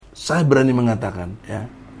saya berani mengatakan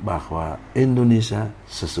ya bahwa Indonesia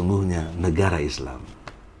sesungguhnya negara Islam.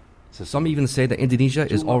 Some even say that Indonesia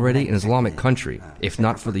is already an Islamic country. If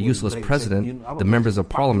not for the useless president, the members of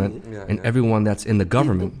parliament, and everyone that's in the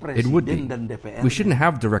government, it would be. We shouldn't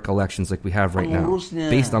have direct elections like we have right now.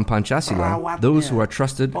 Based on Pancasila, those who are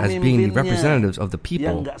trusted as being the representatives of the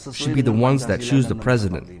people should be the ones that choose the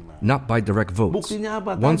president, not by direct votes.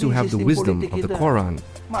 Ones who have the wisdom of the Quran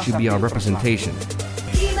should be our representation.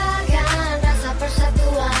 Kibarkan rasa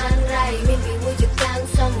persatuan, raih mimpi wujudkan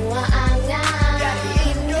semua angan.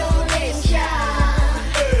 Indonesia,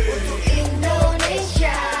 untuk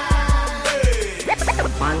Indonesia.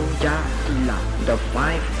 Pancasila, the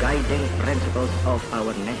 5 guiding principles of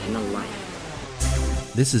our national life.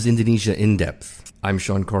 This is Indonesia in Depth. I'm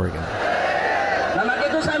Sean Corrigan. Nah,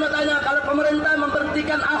 maka itu saya mau tanya, kalau pemerintah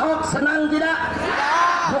memberhentikan Ahok, senang tidak?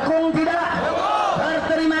 Dukung tidak?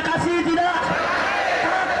 Berterima kasih tidak?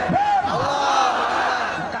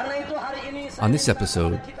 On this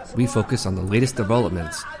episode, we focus on the latest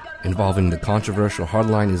developments involving the controversial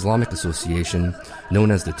Hardline Islamic Association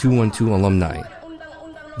known as the 212 Alumni.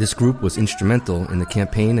 This group was instrumental in the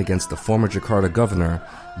campaign against the former Jakarta governor,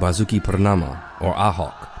 Basuki Purnama, or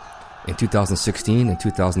Ahok, in 2016 and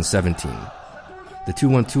 2017. The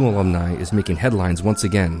 212 Alumni is making headlines once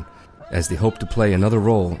again as they hope to play another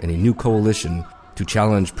role in a new coalition to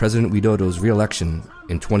challenge President Widodo's re-election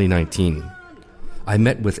in 2019. I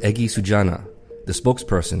met with Egy Sujana, the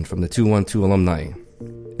spokesperson from the 212 Alumni.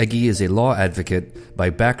 Egy is a law advocate by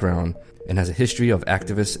background and has a history of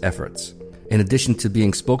activist efforts. In addition to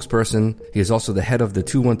being spokesperson, he is also the head of the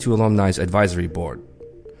 212 Alumni's advisory board.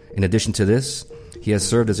 In addition to this, he has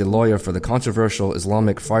served as a lawyer for the controversial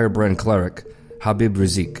Islamic firebrand cleric Habib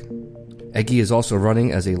Rizieq. Egy is also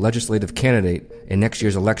running as a legislative candidate in next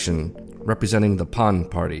year's election, representing the PAN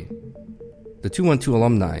party. The 212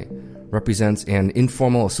 Alumni represents an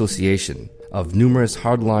informal association of numerous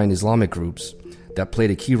hardline Islamic groups that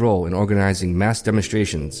played a key role in organizing mass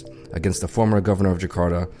demonstrations against the former governor of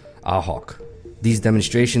Jakarta, Ahok. These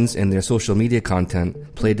demonstrations and their social media content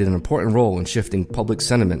played an important role in shifting public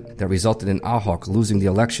sentiment that resulted in Ahok losing the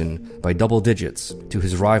election by double digits to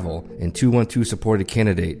his rival and 212-supported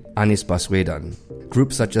candidate Anies Baswedan.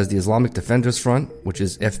 Groups such as the Islamic Defenders Front, which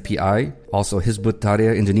is FPI, also Hizbut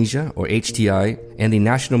Tahrir Indonesia, or HTI, and the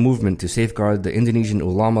National Movement to Safeguard the Indonesian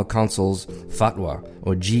Ulama Council's Fatwa,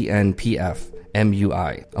 or GNPF,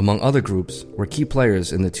 MUI, among other groups, were key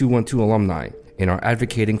players in the 212 Alumni and are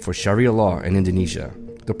advocating for Sharia law in Indonesia.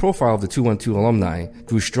 The profile of the 212 Alumni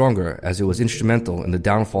grew stronger as it was instrumental in the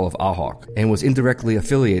downfall of Ahok and was indirectly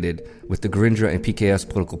affiliated with the Gerindra and PKS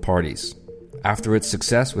political parties. After its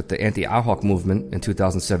success with the anti-Ahok movement in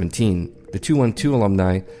 2017, the 212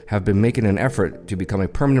 Alumni have been making an effort to become a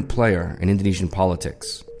permanent player in Indonesian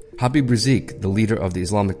politics. Habib Rizieq, the leader of the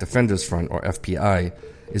Islamic Defenders Front, or FPI,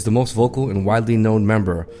 is the most vocal and widely known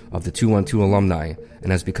member of the 212 Alumni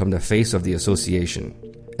and has become the face of the association.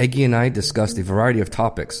 Egy and I discussed a variety of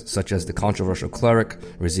topics such as the controversial cleric,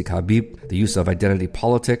 Rizieq Habib, the use of identity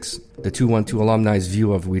politics, the 212 Alumni's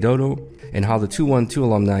view of Widodo, and how the 212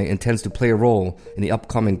 Alumni intends to play a role in the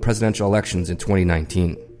upcoming presidential elections in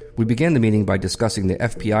 2019. We began the meeting by discussing the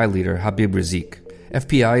FPI leader Habib Rizieq.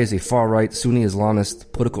 FPI is a far-right Sunni Islamist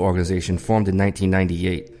political organization formed in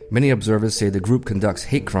 1998. Many observers say the group conducts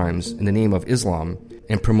hate crimes in the name of Islam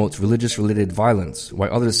and promotes religious-related violence,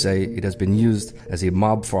 while others say it has been used as a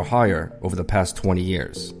mob for hire over the past 20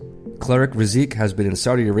 years. Cleric Rizieq has been in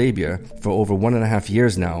Saudi Arabia for over 1.5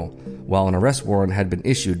 years now, while an arrest warrant had been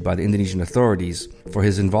issued by the Indonesian authorities for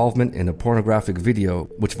his involvement in a pornographic video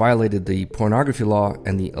which violated the pornography law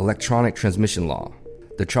and the electronic transmission law.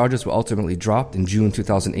 The charges were ultimately dropped in June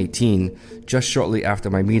 2018, just shortly after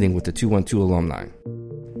my meeting with the 212 Alumni.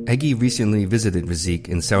 Egy recently visited Rizieq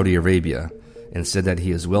in Saudi Arabia and said that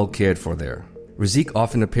he is well cared for there. Rizieq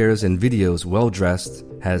often appears in videos well-dressed,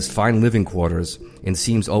 has fine living quarters, and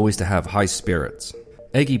seems always to have high spirits.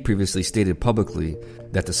 Egy previously stated publicly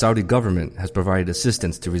that the Saudi government has provided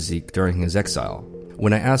assistance to Rizieq during his exile.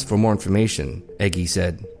 When I asked for more information, Egy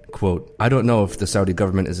said, quote, "I don't know if the Saudi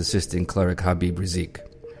government is assisting cleric Habib Rizieq.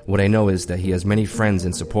 What I know is that he has many friends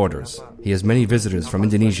and supporters. He has many visitors from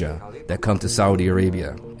Indonesia that come to Saudi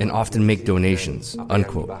Arabia and often make donations,"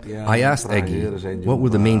 unquote. I asked Egy what were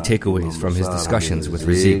the main takeaways from his discussions with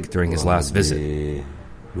Rizieq during his last visit.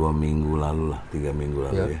 2 minggu lalu lah, 3 minggu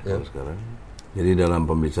lalu kalau sekarang. Jadi dalam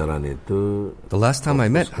pembicaraan itu, the last time I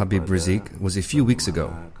met Habib Rizieq was a few weeks ago.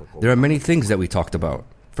 There are many things that we talked about.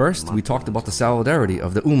 First, we talked about the solidarity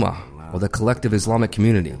of the Ummah, or the collective Islamic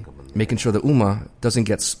community. making sure the Ummah doesn't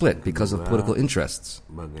get split because of political interests.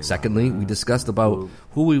 Secondly, we discussed about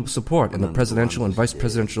who we will support in the presidential and vice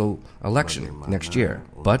presidential election next year.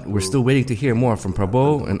 But we're still waiting to hear more from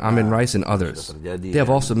Prabowo and Amin Rais and others. They have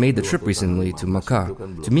also made the trip recently to Makkah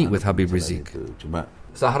to meet with Habib Rizieq.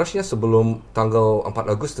 Seharusnya sebelum tanggal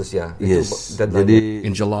 4 Agustus ya. Yes.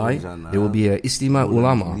 In July, there will be a Istima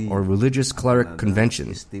Ulama, or Religious Cleric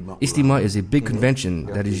Convention. Istima is a big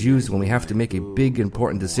convention that is used when we have to make a big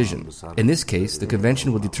important decision. In this case, the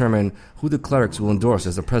convention will determine who the clerics will endorse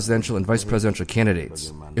as the presidential and vice presidential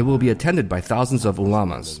candidates. It will be attended by thousands of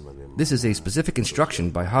ulamas. This is a specific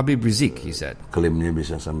instruction by Habib Rizieq, he said. Klaimnya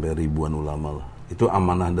bisa sampai ribuan ulama lah. Itu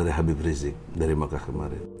amanah dari Habib Rizieq dari Makkah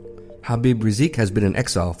kemarin. Habib Rizieq has been in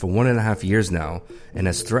exile for 1.5 years now and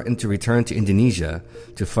has threatened to return to Indonesia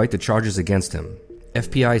to fight the charges against him.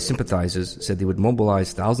 FPI sympathizers said they would mobilize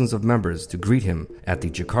thousands of members to greet him at the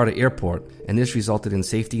Jakarta airport, and this resulted in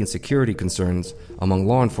safety and security concerns among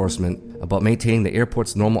law enforcement about maintaining the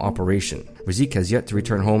airport's normal operation. Rizieq has yet to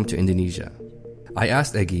return home to Indonesia. I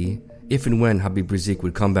asked Egy if and when Habib Rizieq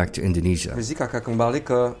would come back to Indonesia. Rizieq akan kembali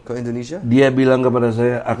ke Indonesia? Dia bilang kepada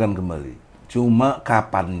saya akan kembali. Cuma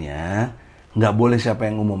kapannya nggak boleh siapa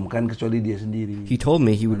yang umumkan kecuali dia sendiri. He told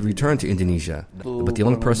me he would return to Indonesia, but the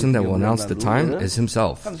only person that will announce the time is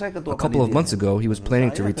himself. A couple of months ago, he was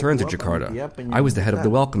planning to return to Jakarta. I was the head of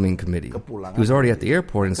the welcoming committee. He was already at the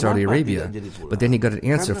airport in Saudi Arabia, but then he got an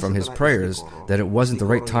answer from his prayers that it wasn't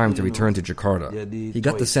the right time to return to Jakarta. He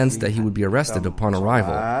got the sense that he would be arrested upon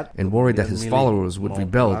arrival and worried that his followers would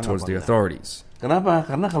rebel towards the authorities. Kenapa?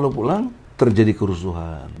 Karena kalau pulang terjadi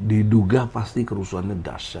kerusuhan. Diduga pasti kerusuhannya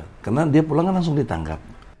dahsyat. Karena dia pulang kan langsung ditangkap.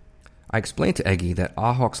 I explained to Egy that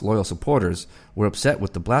Ahok's loyal supporters were upset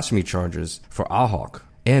with the blasphemy charges for Ahok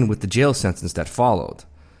and with the jail sentence that followed,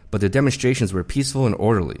 but the demonstrations were peaceful and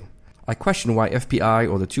orderly. I question why FPI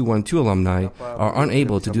or the 212 alumni are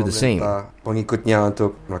unable to do the same. Pengikutnya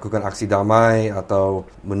untuk melakukan aksi damai atau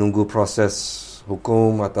menunggu proses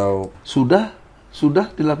hukum atau sudah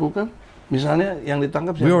dilakukan. Misalnya yang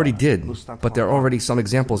ditangkap siapa? We already did, but there are already some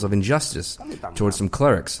examples of injustice towards some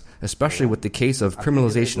clerics, especially with the case of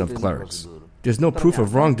criminalization of clerics. There's no proof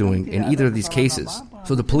of wrongdoing in either of these cases,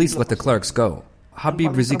 so the police let the clerics go.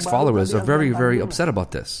 Habib Rizieq's followers are very, very upset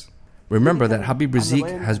about this. Remember that Habib Rizieq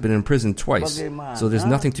has been in prison twice, so there's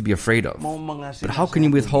nothing to be afraid of. But how can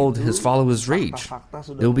you withhold his followers' rage?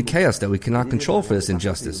 There will be chaos that we cannot control for this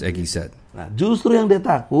injustice, Egy said. Nah, justru yang dia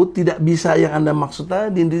takut tidak bisa yang Anda maksud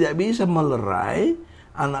tadi, tidak bisa melerai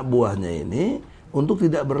anak buahnya ini untuk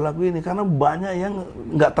tidak berlaku ini, karena banyak yang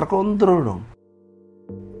nggak terkontrol dong.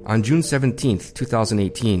 On June 17th,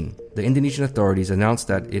 2018, the Indonesian authorities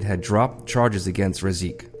announced that it had dropped charges against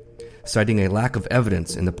Rizieq, citing a lack of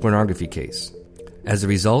evidence in the pornography case. As a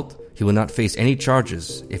result, he will not face any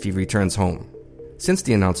charges if he returns home. Since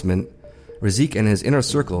the announcement, Rizieq and his inner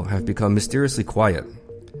circle have become mysteriously quiet.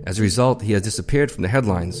 As a result, he has disappeared from the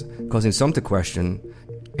headlines, causing some to question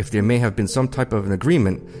if there may have been some type of an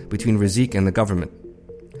agreement between Rizieq and the government.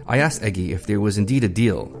 I asked Egy if there was indeed a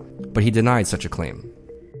deal, but he denied such a claim.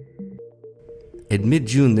 In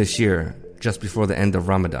mid-June this year, just before the end of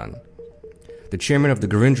Ramadan, the chairman of the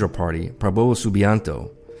Gerindra party, Prabowo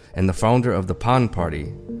Subianto, and the founder of the PAN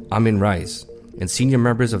party, Amin Rais, and senior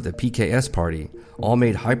members of the PKS party all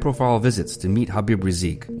made high-profile visits to meet Habib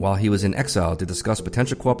Rizieq while he was in exile to discuss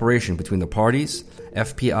potential cooperation between the parties,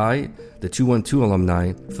 FPI, the 212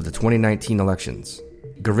 alumni for the 2019 elections.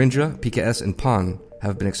 Gerindra, PKS, and PAN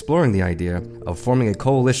have been exploring the idea of forming a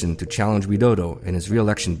coalition to challenge Widodo in his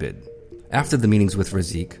re-election bid. After the meetings with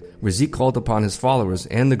Rizieq called upon his followers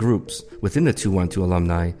and the groups within the 212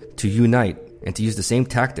 alumni to unite and to use the same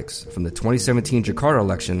tactics from the 2017 Jakarta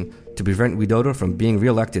election to prevent Widodo from being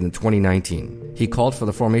re-elected in 2019. He called for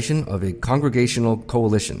the formation of a congregational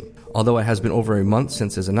coalition. Although it has been over a month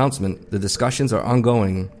since his announcement, the discussions are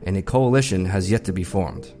ongoing and a coalition has yet to be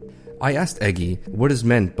formed. I asked Egy what is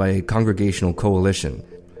meant by a congregational coalition,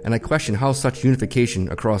 and I questioned how such unification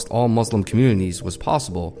across all Muslim communities was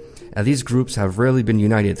possible, and these groups have rarely been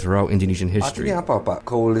united throughout Indonesian history. Artinya apa, Pak?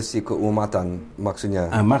 Koalisi keumatan maksudnya?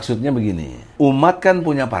 Maksudnya begini, umat kan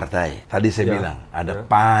punya partai. Tadi saya bilang, ada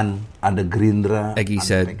PAN, ada Gerindra, Egy ada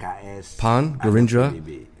said, PKS, PAN, Gerindra,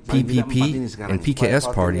 PPP, and PKS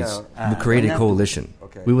parties will create a coalition.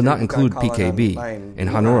 We will not include PKB and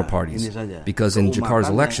Hanura parties, because in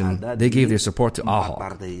Jakarta's election, they gave their support to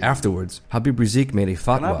Ahok. Afterwards, Habib Rizieq made a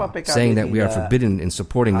fatwa saying that we are forbidden in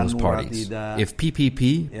supporting those parties. If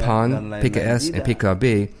PPP, PAN, PKS, and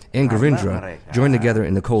PKB, and Gerindra join together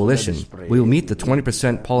in the coalition, we will meet the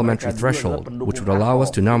 20% parliamentary threshold, which would allow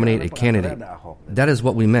us to nominate a candidate. That is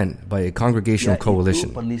what we meant by a congregational Yaitu coalition.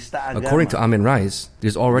 penista agama. According to Amin Rais,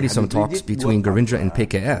 there's already some talks between Gerindra and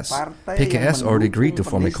PKS. PKS already agreed to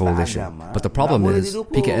form a coalition. But the problem is,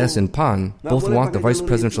 PKS and PAN both want the vice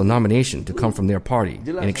presidential nomination to come from their party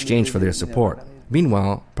in exchange for their support.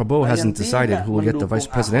 Meanwhile, Prabowo hasn't decided who will get the vice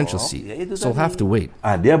presidential seat, so we'll have to wait.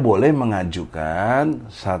 Dia boleh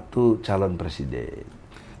mengajukan satu calon presiden.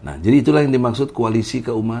 Nah, jadi itulah yang dimaksud koalisi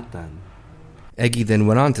keumatan. Egy then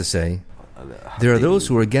went on to say, there are those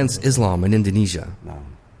who are against Islam in Indonesia. Nah,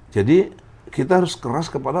 jadi kita harus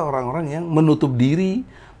keras kepada orang-orang yang menutup diri,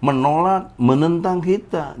 menolak, menentang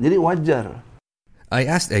kita. Jadi wajar. I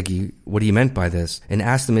asked Egy what he meant by this and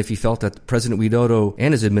asked him if he felt that President Widodo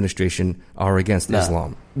and his administration are against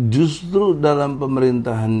Islam. Justru dalam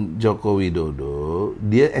pemerintahan Joko Widodo,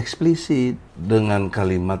 dia eksplisit dengan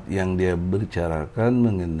kalimat yang dia bicarakan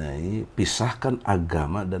mengenai pisahkan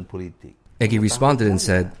agama dan politik. Egy responded and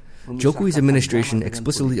said, Jokowi's administration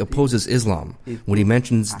explicitly opposes Islam when he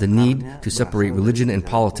mentions the need to separate religion and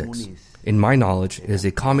politics. In my knowledge, it is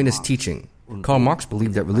a communist teaching. Karl Marx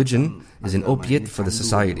believed that religion is an opiate for the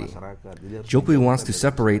society. Jokowi wants to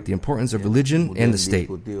separate the importance of religion and the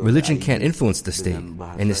state. Religion can't influence the state,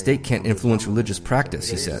 and the state can't influence religious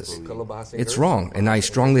practice, he says. It's wrong, and I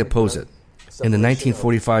strongly oppose it. In the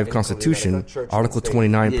 1945 Constitution, Article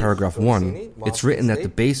 29, Paragraph 1, it's written that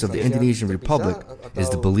the base of the Indonesian Republic is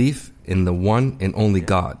the belief in the one and only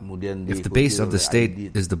God. If the base of the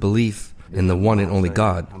state is the belief in the one and only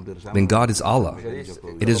God, then God is Allah.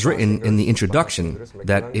 It is written in the introduction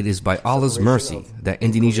that it is by Allah's mercy that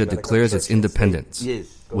Indonesia declares its independence.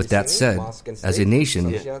 With that said, as a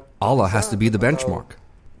nation, Allah has to be the benchmark.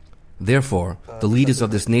 Therefore, the leaders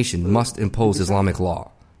of this nation must impose Islamic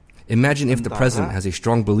law. Imagine if the president has a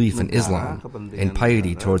strong belief in Islam and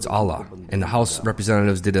piety towards Allah, and the House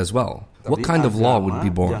representatives did as well. What kind of law would be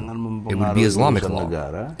born? It would be Islamic law.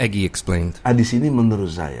 Egy explained. Di sini menurut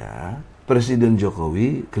saya, Presiden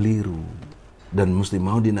Jokowi keliru dan mesti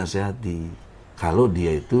mau dinasihati kalau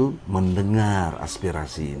dia itu mendengar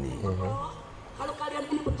aspirasi ini. Kalau kalian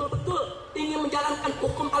ini betul-betul ingin menjalankan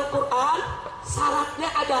hukum Al-Quran, syaratnya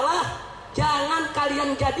adalah jangan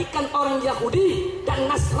kalian jadikan orang Yahudi dan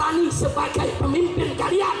Nasrani sebagai pemimpin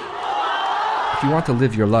kalian. If you want to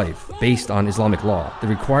live your life based on Islamic law, the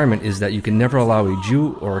requirement is that you can never allow a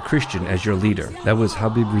Jew or a Christian as your leader. That was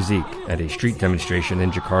Habib Rizik at a street demonstration in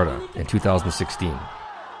Jakarta in 2016.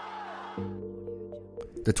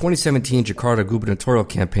 The 2017 Jakarta gubernatorial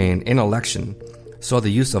campaign and election saw the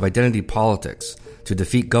use of identity politics to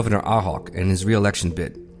defeat Governor Ahok in his re-election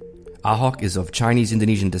bid. Ahok is of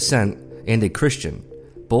Chinese-Indonesian descent and a Christian,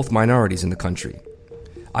 both minorities in the country.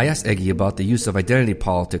 I asked Egy about the use of identity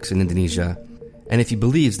politics in Indonesia and if he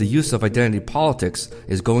believes the use of identity politics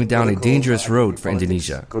is going down a dangerous road for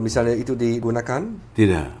Indonesia. Kalau misalnya itu digunakan?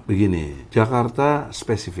 Tidak, begini. Jakarta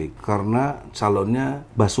spesifik karena calonnya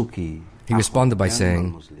Basuki. He responded by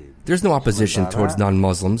saying, there's no opposition towards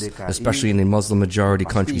non-Muslims, especially in a Muslim-majority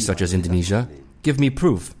country such as Indonesia. Give me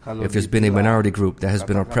proof if there's been a minority group that has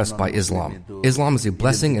been oppressed by Islam. Islam is a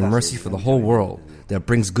blessing and mercy for the whole world that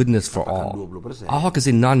brings goodness for all. Ahok is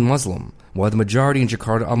a non-Muslim, while the majority in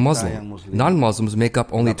Jakarta are Muslim. Non-Muslims make up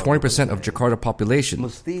only 20% of Jakarta population,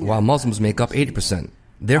 while Muslims make up 80%.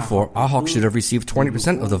 Therefore, Ahok should have received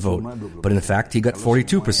 20% of the vote, but in fact he got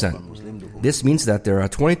 42%. This means that there are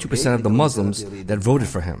 22% of the Muslims that voted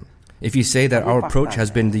for him. If you say that our approach has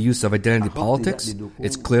been the use of identity politics,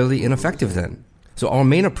 it's clearly ineffective then. So our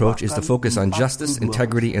main approach is to focus on justice,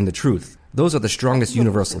 integrity, and the truth. Those are the strongest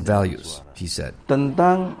universal values, he said.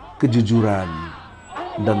 Tentang kejujuran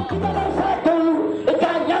dan kebenaran.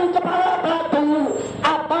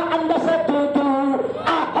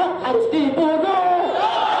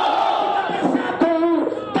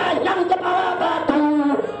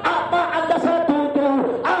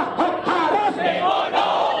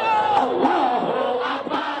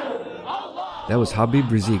 That was Habib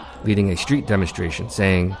Rizik leading a street demonstration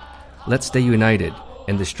saying, let's stay united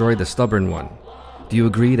and destroy the stubborn one. Do you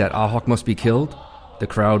agree that Ahok must be killed? The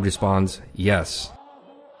crowd responds, yes.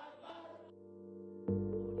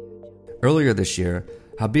 Earlier this year,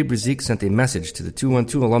 Habib Rizik sent a message to the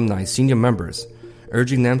 212 alumni senior members,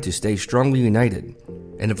 urging them to stay strongly united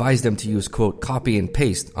and advised them to use, quote, copy and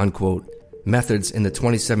paste, unquote, methods in the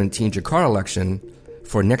 2017 Jakarta election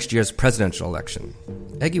for next year's presidential election.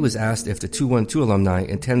 Egy was asked if the 212 alumni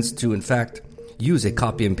intends to, in fact, use a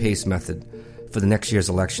copy and paste method for the next year's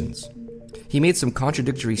elections. He made some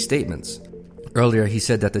contradictory statements. Earlier, he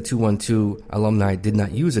said that the 212 alumni did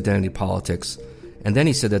not use identity politics, and then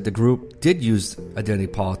he said that the group did use identity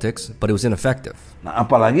politics, but it was ineffective. Nah,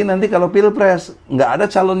 apalagi nanti kalau pilpres, nggak ada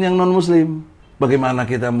calon yang non-muslim. Bagaimana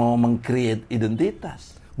kita mau meng-create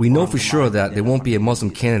identitas? We know for sure that there won't be a Muslim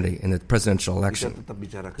candidate in the presidential election.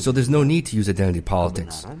 So there's no need to use identity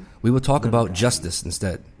politics. We will talk about justice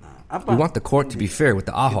instead. We want the court to be fair with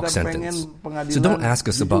the Ahok sentence. So don't ask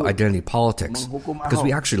us about identity politics, because we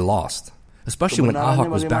actually lost. Especially when Ahok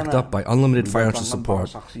was backed up by unlimited financial support,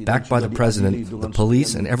 backed by the president, the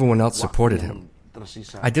police, and everyone else supported him.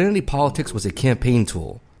 Identity politics was a campaign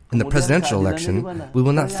tool. In the presidential election, we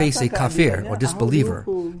will not face a kafir or disbeliever,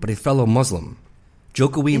 but a fellow Muslim.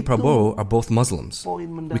 Jokowi and Prabowo are both Muslims.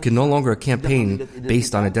 We can no longer campaign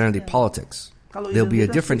based on identity politics. There'll be a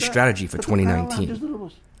different strategy for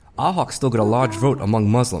 2019. Ahok still got a large vote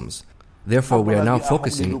among Muslims. Therefore, we are now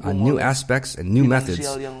focusing on new aspects and new methods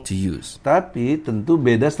to use. Tapi tentu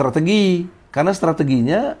beda strategi. Karena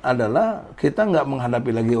strateginya adalah kita nggak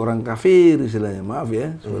menghadapi lagi orang kafir istilahnya. Maaf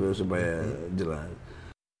ya, supaya jelas.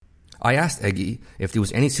 I asked Egy if there was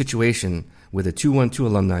any situation where the 212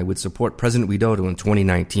 alumni would support President Widodo in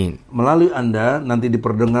 2019. Melalui Anda nanti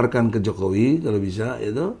diperdengarkan ke Jokowi kalau bisa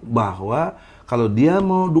itu bahwa kalau dia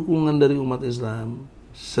mau dukungan dari umat Islam,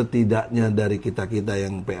 setidaknya dari kita-kita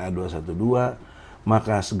yang PA212,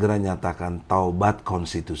 maka segera nyatakan taubat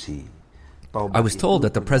konstitusi. I was told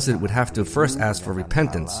that the president would have to first ask for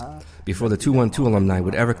repentance before the 212 alumni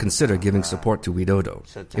would ever consider giving support to Widodo.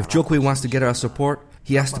 If Jokowi wants to get our support,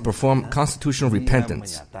 he has to perform constitutional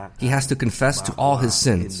repentance. He has to confess to all his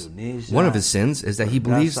sins. One of his sins is that he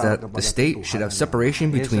believes that the state should have separation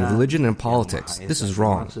between religion and politics. This is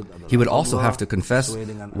wrong. He would also have to confess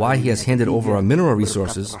why he has handed over our mineral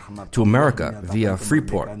resources to America via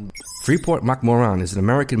Freeport. Freeport-McMoRan is an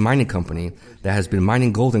American mining company that has been mining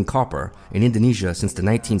gold and copper in Indonesia since the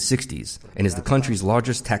 1960s and is the country's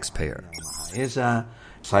largest taxpayer.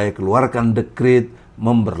 Saya keluarkan dekret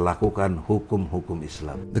memberlakukan hukum-hukum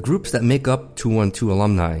Islam. The groups that make up 212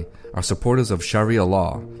 alumni are supporters of Sharia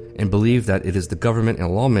law and believe that it is the government and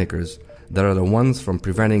lawmakers that are the ones from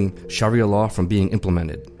preventing Sharia law from being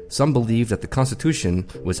implemented. Some believe that the Constitution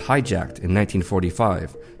was hijacked in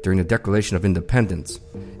 1945 during the Declaration of Independence,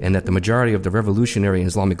 and that the majority of the revolutionary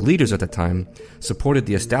Islamic leaders at the time supported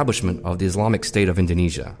the establishment of the Islamic State of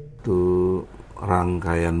Indonesia. Itu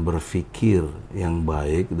rangkaian berfikir yang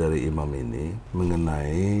baik dari imam ini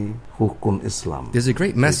mengenai hukum Islam. There's a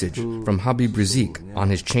great message from Habib Rizik on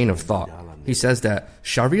his chain of thought. He says that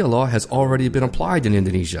Sharia law has already been applied in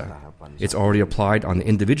Indonesia. It's already applied on the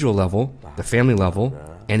individual level, the family level,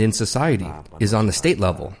 and in society, is on the state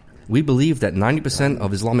level. We believe that 90%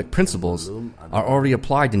 of Islamic principles are already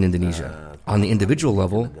applied in Indonesia. On the individual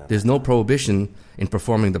level, there's no prohibition in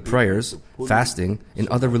performing the prayers, fasting, and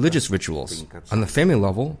other religious rituals. On the family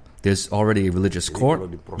level, there's already a religious court,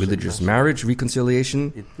 religious marriage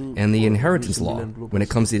reconciliation, and the inheritance law. When it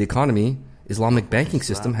comes to the economy, Islamic banking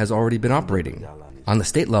system has already been operating. On the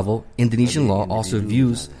state level, Indonesian law also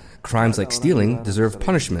views crimes like stealing deserve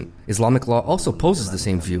punishment. Islamic law also poses the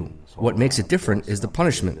same view. What makes it different is the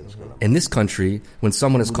punishment. In this country, when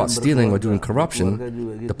someone is caught stealing or doing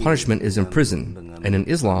corruption, the punishment is in prison. And in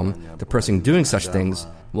Islam, the person doing such things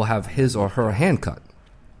will have his or her hand cut.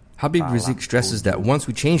 Habib Rizik stresses that once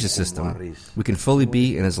we change the system, we can fully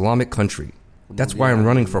be an Islamic country. That's why I'm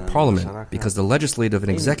running for parliament, because the legislative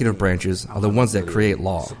and executive branches are the ones that create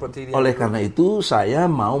law. Oleh karena itu, saya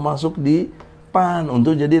mau masuk di PAN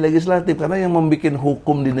untuk jadi legislatif, karena yang membuat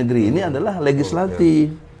hukum di negeri ini adalah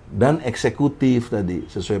legislatif dan eksekutif tadi,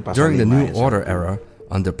 sesuai pasal 5. During the New Order era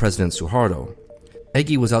under President Suharto,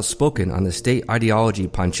 Egy was outspoken on the state ideology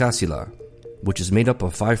Pancasila, which is made up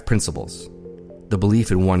of 5 principles: the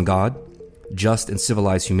belief in one God, just and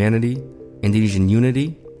civilized humanity, Indonesian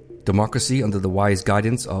unity, democracy under the wise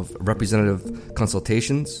guidance of representative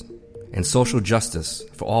consultations, and social justice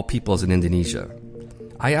for all peoples in Indonesia.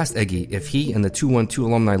 I asked Egy if he and the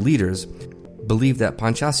 212 alumni leaders believe that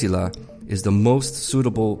Pancasila is the most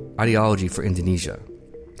suitable ideology for Indonesia.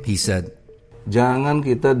 He said, jangan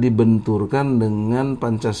kita dibenturkan dengan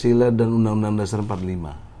Pancasila dan Undang-Undang Dasar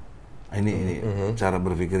 45. Ini cara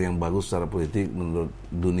berpikir yang bagus secara politik menurut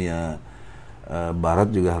dunia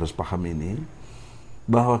Barat juga harus paham ini.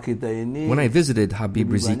 Bahwa kita ini. When I visited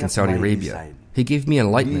Habib Rizik in Saudi Arabia, he gave me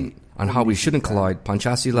enlightenment on how we shouldn't collide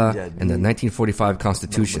Pancasila and the 1945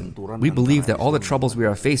 Constitution. We believe that all the troubles we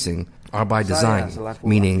are facing are by design,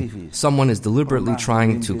 meaning someone is deliberately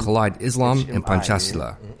trying to collide Islam and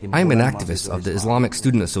Pancasila. I am an activist of the Islamic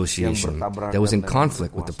Student Association that was in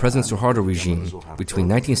conflict with the President Suharto regime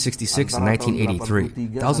between 1966 and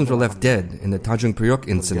 1983. Thousands were left dead in the Tanjung Priok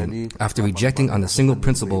incident after rejecting on the single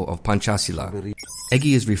principle of Pancasila.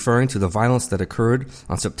 Egy is referring to the violence that occurred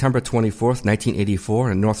on September 24,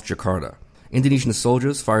 1984 in North Jakarta. Indonesian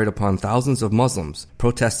soldiers fired upon thousands of Muslims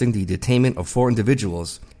protesting the detainment of 4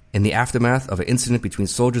 individuals in the aftermath of an incident between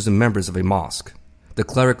soldiers and members of a mosque. The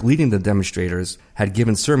cleric leading the demonstrators had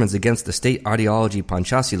given sermons against the state ideology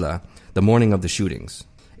Pancasila the morning of the shootings.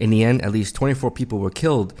 In the end, at least 24 people were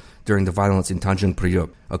killed during the violence in Tanjung Priok,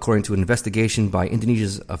 according to an investigation by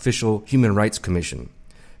Indonesia's official Human Rights Commission.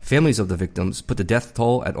 Families of the victims put the death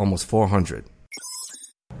toll at almost 400.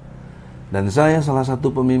 Dan saya salah satu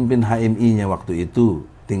pemimpin HMI-nya waktu itu,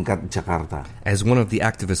 tingkat Jakarta. As one of the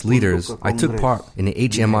activist leaders, I took part in the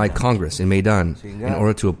HMI Congress in Medan in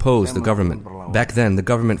order to oppose the government. Back then, the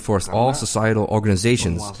government forced all societal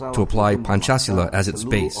organizations to apply Pancasila as its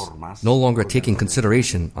base, no longer taking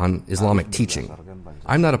consideration on Islamic teaching.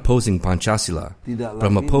 I'm not opposing Pancasila, but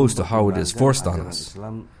I'm opposed to how it is forced on us.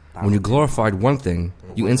 When you glorified one thing,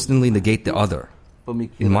 you instantly negate the other.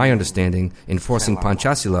 In my understanding, enforcing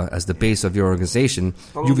Pancasila as the base of your organization,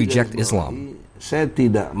 you reject Islam. Saya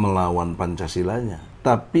tidak melawan Pancasilanya,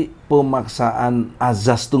 tapi pemaksaan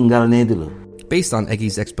azas tunggalnya itu loh. Based on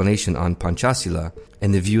Egy's explanation on Pancasila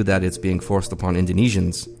and the view that it's being forced upon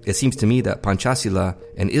Indonesians, it seems to me that Pancasila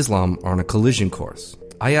and Islam are on a collision course.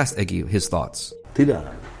 I asked Egy his thoughts. Tidak,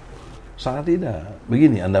 sangat tidak.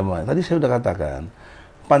 Begini Anda, tadi saya sudah katakan,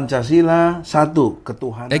 Pancasila satu,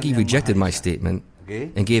 ketuhanan. Egy rejected my statement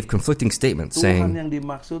and gave conflicting statements, saying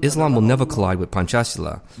Islam will never collide with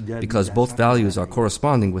Pancasila because both values are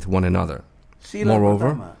corresponding with one another.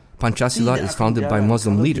 Moreover, Pancasila is founded by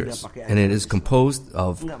Muslim leaders, and it is composed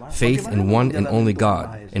of faith in one and only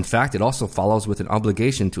God. In fact, it also follows with an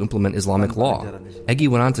obligation to implement Islamic law. Egy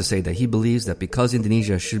went on to say that he believes that because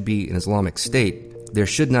Indonesia should be an Islamic state, there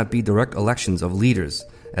should not be direct elections of leaders,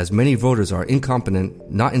 as many voters are incompetent,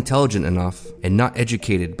 not intelligent enough, and not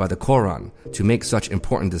educated by the Quran to make such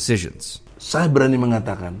important decisions. Saya berani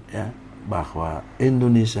mengatakan bahwa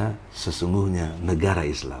Indonesia sesungguhnya negara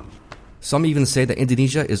Islam. Some even say that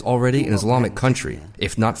Indonesia is already an Islamic country.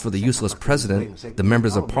 If not for the useless president, the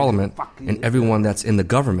members of parliament, and everyone that's in the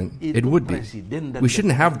government, it would be. We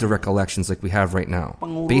shouldn't have direct elections like we have right now.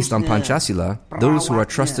 Based on Pancasila, those who are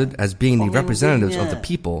trusted as being the representatives of the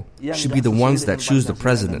people should be the ones that choose the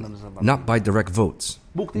president, not by direct votes.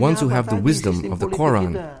 Ones who have the wisdom of the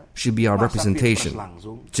Quran should be our representation.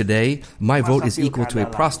 Today, my vote is equal to a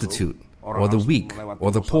prostitute, or the weak,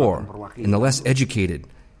 or the poor, and the less educated,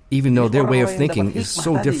 even though their way of thinking is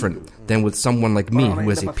so different than with someone like me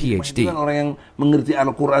who has a PhD. Orang yang mengerti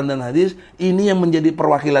Al-Quran dan hadis, ini yang menjadi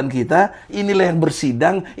perwakilan kita, inilah yang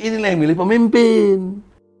bersidang, inilah yang milih pemimpin.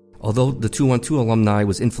 Although the 212 alumni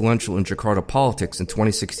was influential in Jakarta politics in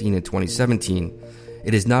 2016 and 2017,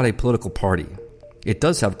 it is not a political party. It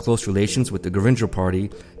does have close relations with the Gerindra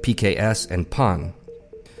Party, PKS, and PAN.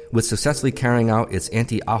 With successfully carrying out its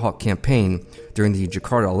anti-Ahok campaign during the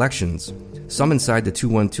Jakarta elections, some inside the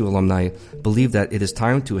 212 alumni believe that it is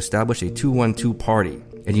time to establish a 212 party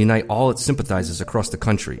and unite all its sympathizers across the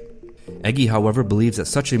country. Egy, however, believes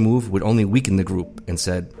that such a move would only weaken the group and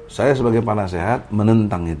said, Saya sebagai penasehat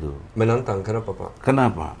menentang itu. Menentang, kenapa Pak?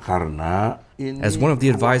 Kenapa? Karena as one of the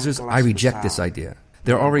advisors, I reject this idea.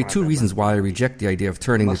 There are already 2 reasons why I reject the idea of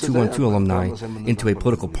turning the 212 alumni into a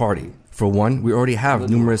political party. For one, we already have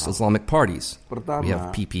numerous Islamic parties. We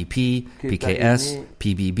have PPP, PKS,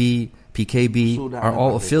 PBB, PKB are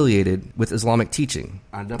all affiliated with Islamic teaching.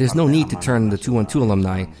 There's no need to turn the 212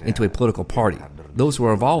 alumni into a political party. Those who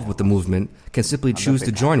are involved with the movement can simply choose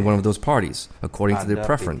to join one of those parties, according to their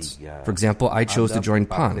preference. For example, I chose to join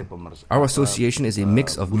PAN. Our association is a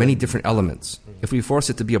mix of many different elements. If we force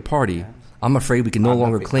it to be a party, I'm afraid we can no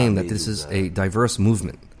longer claim that this is a diverse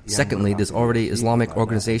movement. Secondly, there's already Islamic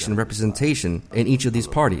organization representation in each of these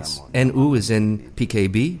parties. NU is in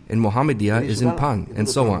PKB, and Muhammadiyah is in PAN, and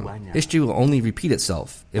so on. History will only repeat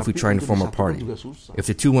itself if we try to form a party. If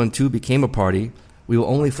the 212 became a party, we will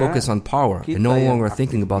only focus on power and no longer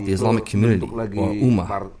thinking about the Islamic community, or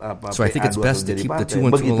Ummah. So I think it's best to keep the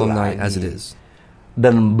 212 alumni as it is.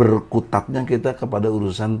 Dan berkutatnya kita kepada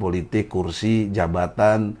urusan politik, kursi,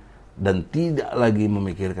 jabatan, dan tidak lagi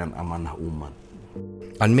memikirkan amanah umat.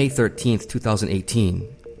 On May 13th, 2018,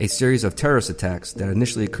 a series of terrorist attacks that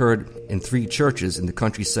initially occurred in 3 churches in the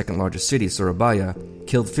country's second-largest city, Surabaya,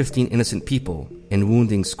 killed 15 innocent people and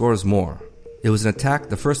wounding scores more. It was an attack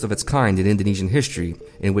the first of its kind in Indonesian history,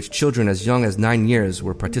 in which children as young as 9 years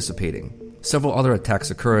were participating. Several other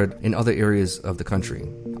attacks occurred in other areas of the country.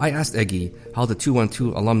 I asked Egy how the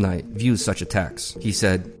 212 alumni views such attacks. He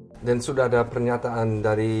said, Dan sudah ada pernyataan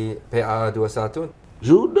dari PA21?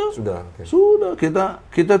 Sudah. Okay. Sudah.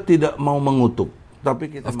 Kita tidak mau mengutuk.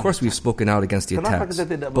 Of course, we've spoken out against the Kenapa attacks, kita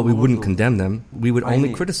tidak but we wouldn't mengutuk? condemn them. We would Nah,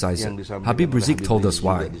 only ini criticize it. yang disampaikan Habib oleh Rizieq Habib told us Rizieq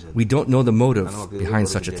why. juga di sana. We don't know the motive Karena waktu itu behind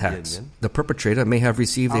baru such kejadian, attacks. kan? The perpetrator may have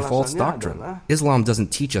received a false Alasannya doctrine. adalah Islam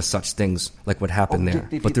doesn't teach us such things like what happened there.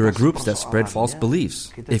 But there are groups that spread false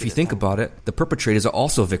beliefs. kita If you tidak think tahu. about it, the perpetrators are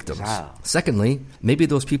also victims. Misal. Secondly, maybe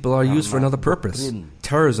those people are used for another purpose.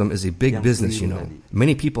 Terrorism is a big yang business, you know. keliru tadi.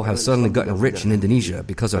 Many people have suddenly gotten rich in Indonesia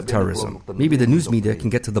because of terrorism. Maybe the news media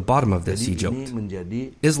can get to the bottom of this, he Jadi ini joked.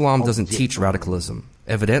 menjadi Islam doesn't objek teach radicalism.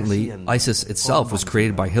 Evidently, ISIS itself was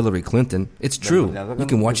created by Hillary Clinton. It's true. Ternyata You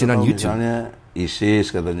kan can watch it kita on tahu YouTube. Misalnya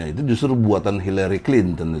ISIS katanya itu justru buatan Hillary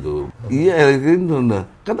Clinton itu. Iya, Hillary Clinton dah.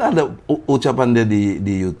 Kan ada ucapan dia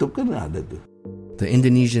di YouTube kan ada tuh. The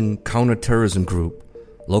Indonesian counterterrorism group,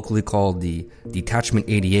 locally called the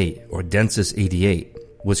Detachment 88 or Densus 88,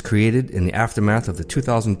 was created in the aftermath of the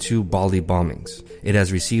 2002 Bali bombings. It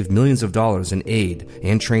has received millions of dollars in aid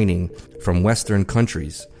and training from Western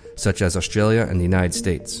countries, such as Australia and the United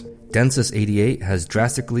States. Densus 88 has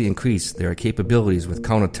drastically increased their capabilities with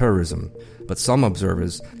counterterrorism, but some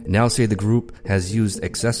observers now say the group has used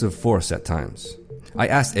excessive force at times. I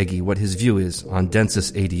asked Egi what his view is on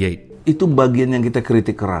Densus 88. Itu bagian yang kita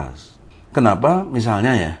kritik keras. Kenapa?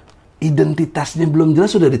 Misalnya ya, identitasnya belum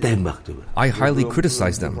jelas sudah ditembak coba. I highly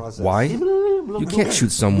criticize them. Why? You can't shoot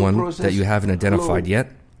someone that you haven't identified yet.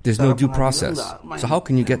 There's no due process. So how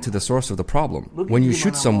can you get to the source of the problem? When you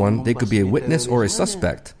shoot someone, they could be a witness or a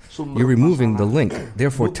suspect. You're removing the link.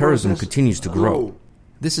 Therefore, terrorism continues to grow.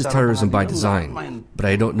 This is terrorism by design, but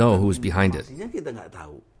I don't know who is behind it. Pastinya kita nggak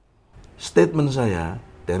tahu. Statement saya,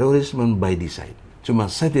 terorisme by design. Cuma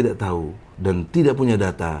saya tidak tahu dan tidak punya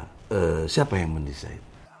data siapa yang mendesain.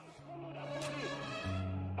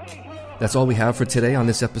 That's all we have for today on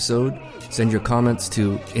this episode. Send your comments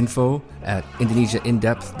to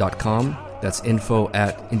info@indonesiaindepth.com. That's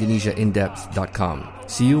info@indonesiaindepth.com.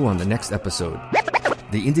 See you on the next episode.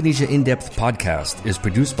 The Indonesia In-Depth podcast is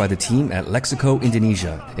produced by the team at Lexico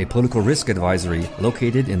Indonesia, a political risk advisory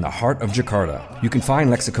located in the heart of Jakarta. You can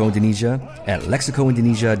find Lexico Indonesia at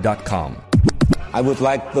lexicoindonesia.com. I would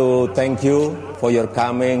like to thank you for your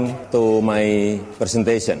coming to my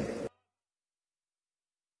presentation.